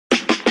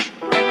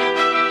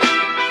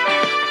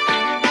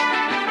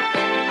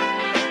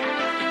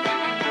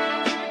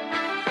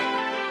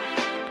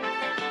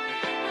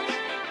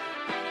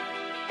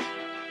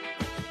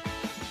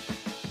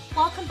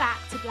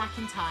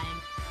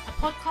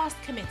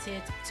podcast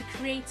committed to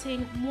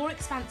creating more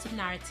expansive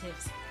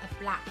narratives of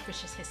Black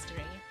British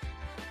history.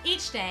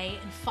 Each day,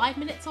 in 5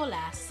 minutes or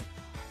less,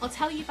 I'll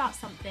tell you about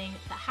something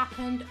that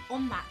happened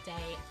on that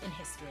day in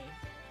history,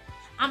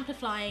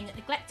 amplifying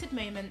neglected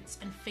moments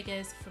and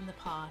figures from the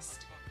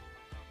past.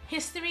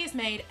 History is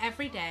made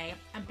every day,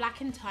 and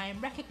Black in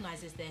Time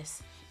recognises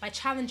this by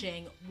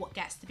challenging what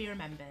gets to be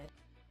remembered.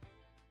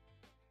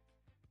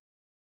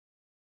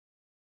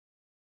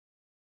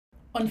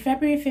 On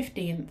February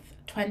 15th,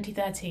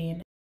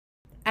 2013,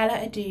 Ella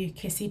Adu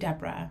Kissy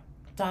Deborah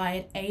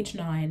died aged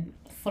 9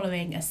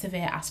 following a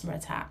severe asthma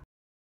attack.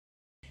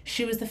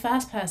 She was the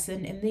first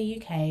person in the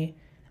UK,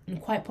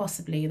 and quite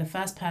possibly the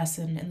first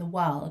person in the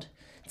world,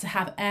 to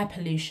have air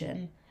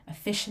pollution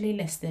officially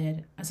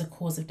listed as a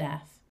cause of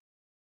death.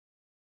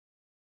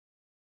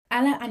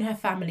 Ella and her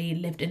family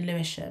lived in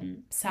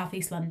Lewisham, South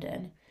East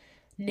London,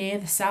 near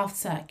the South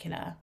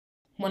Circular,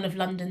 one of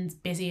London's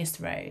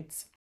busiest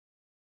roads.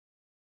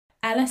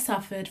 Ella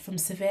suffered from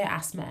severe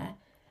asthma,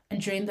 and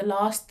during the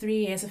last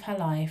 3 years of her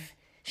life,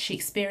 she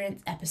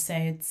experienced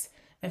episodes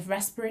of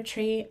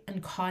respiratory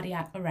and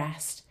cardiac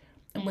arrest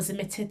and was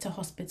admitted to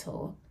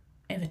hospital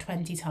over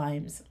 20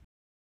 times.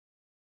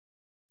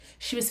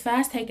 She was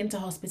first taken to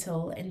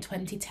hospital in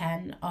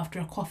 2010 after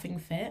a coughing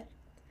fit,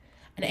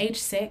 and at age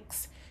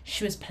 6,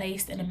 she was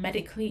placed in a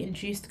medically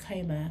induced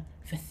coma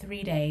for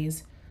 3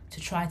 days to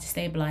try to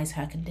stabilise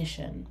her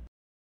condition.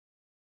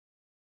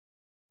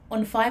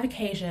 On 5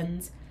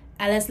 occasions,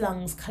 Ella's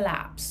lungs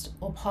collapsed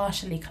or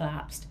partially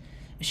collapsed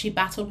as she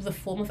battled with a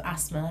form of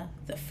asthma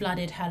that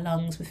flooded her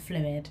lungs with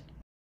fluid.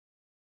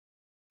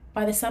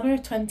 By the summer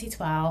of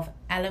 2012,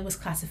 Ella was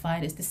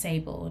classified as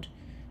disabled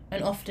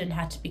and often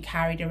had to be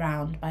carried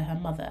around by her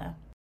mother.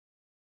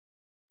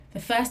 The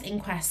first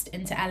inquest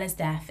into Ella's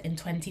death in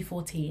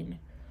 2014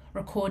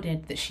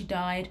 recorded that she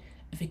died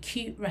of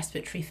acute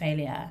respiratory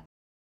failure.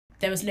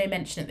 There was no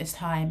mention at this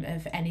time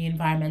of any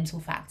environmental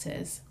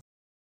factors.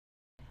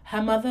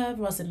 Her mother,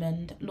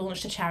 Rosamond,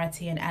 launched a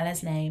charity in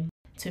Ella's name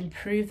to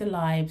improve the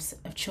lives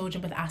of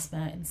children with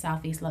asthma in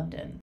South East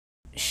London.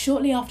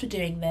 Shortly after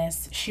doing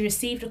this, she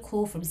received a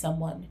call from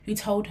someone who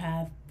told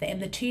her that in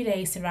the 2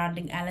 days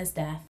surrounding Ella's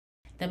death,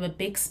 there were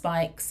big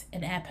spikes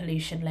in air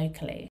pollution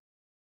locally.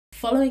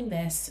 Following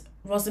this,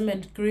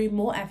 Rosamond grew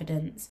more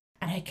evidence,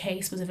 and her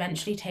case was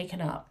eventually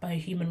taken up by a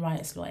human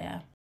rights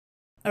lawyer.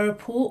 A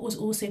report was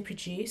also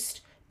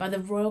produced by the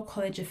Royal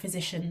College of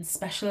Physicians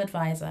Special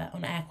Advisor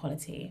on Air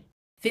Quality.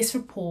 This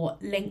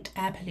report linked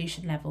air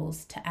pollution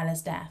levels to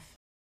Ella's death.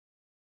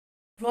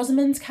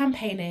 Rosamond's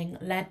campaigning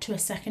led to a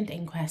second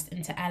inquest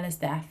into Ella's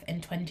death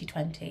in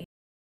 2020.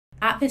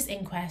 At this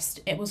inquest,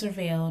 it was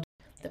revealed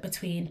that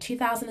between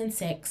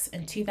 2006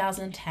 and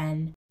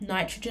 2010,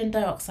 nitrogen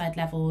dioxide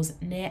levels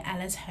near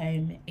Ella's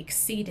home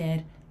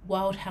exceeded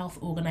World Health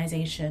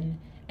Organization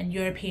and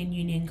European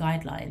Union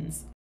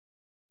guidelines.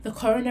 The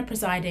coroner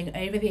presiding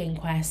over the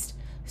inquest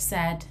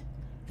said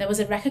there was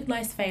a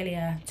recognised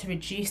failure to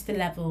reduce the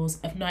levels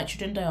of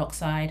nitrogen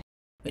dioxide,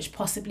 which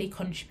possibly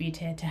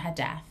contributed to her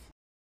death.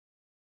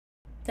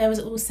 There was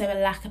also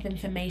a lack of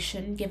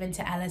information given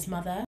to Ella's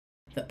mother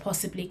that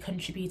possibly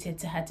contributed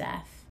to her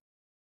death.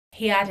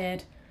 He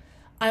added,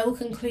 "I will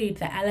conclude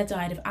that Ella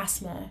died of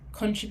asthma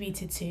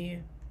contributed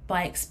to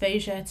by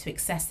exposure to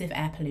excessive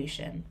air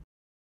pollution."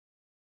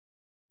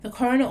 The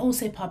coroner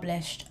also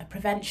published a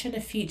prevention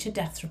of future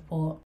deaths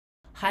report,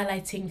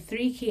 highlighting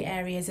 3 key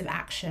areas of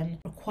action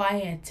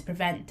required to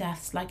prevent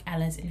deaths like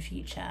Ella's in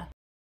future.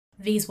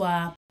 These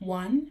were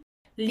 1.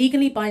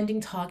 Legally binding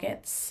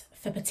targets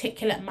for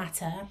particulate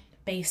matter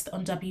based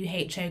on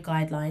WHO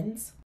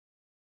guidelines.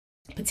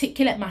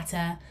 Particulate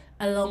matter,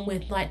 along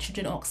with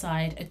nitrogen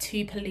oxide, are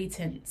 2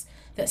 pollutants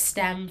that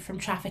stem from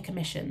traffic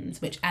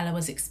emissions which Ella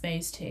was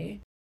exposed to.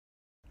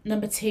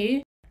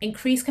 2.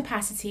 Increase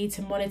capacity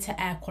to monitor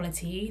air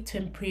quality to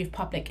improve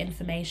public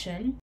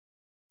information.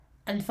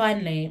 And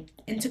finally,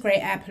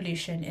 integrate air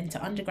pollution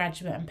into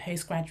undergraduate and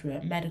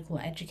postgraduate medical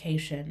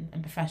education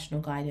and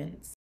professional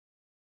guidance.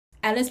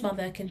 Ella's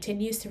mother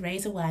continues to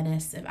raise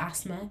awareness of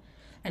asthma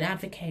and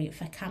advocate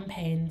for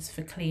campaigns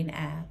for clean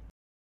air.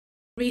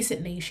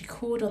 Recently, she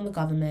called on the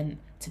government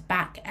to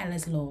back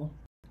Ella's Law,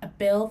 a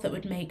bill that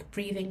would make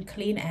breathing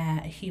clean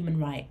air a human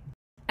right.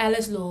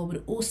 Ella's Law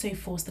would also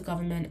force the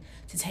government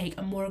to take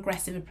a more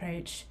aggressive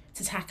approach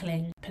to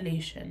tackling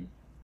pollution.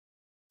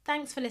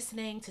 Thanks for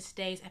listening to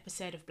today's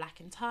episode of Black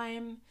in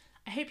Time.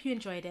 I hope you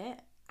enjoyed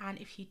it, and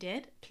if you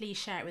did, please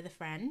share it with a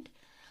friend.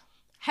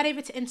 Head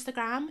over to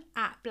Instagram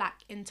at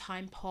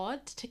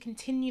blackintimepod to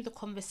continue the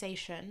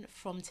conversation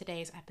from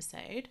today's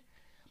episode.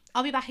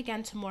 I'll be back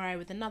again tomorrow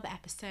with another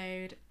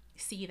episode.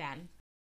 See you then.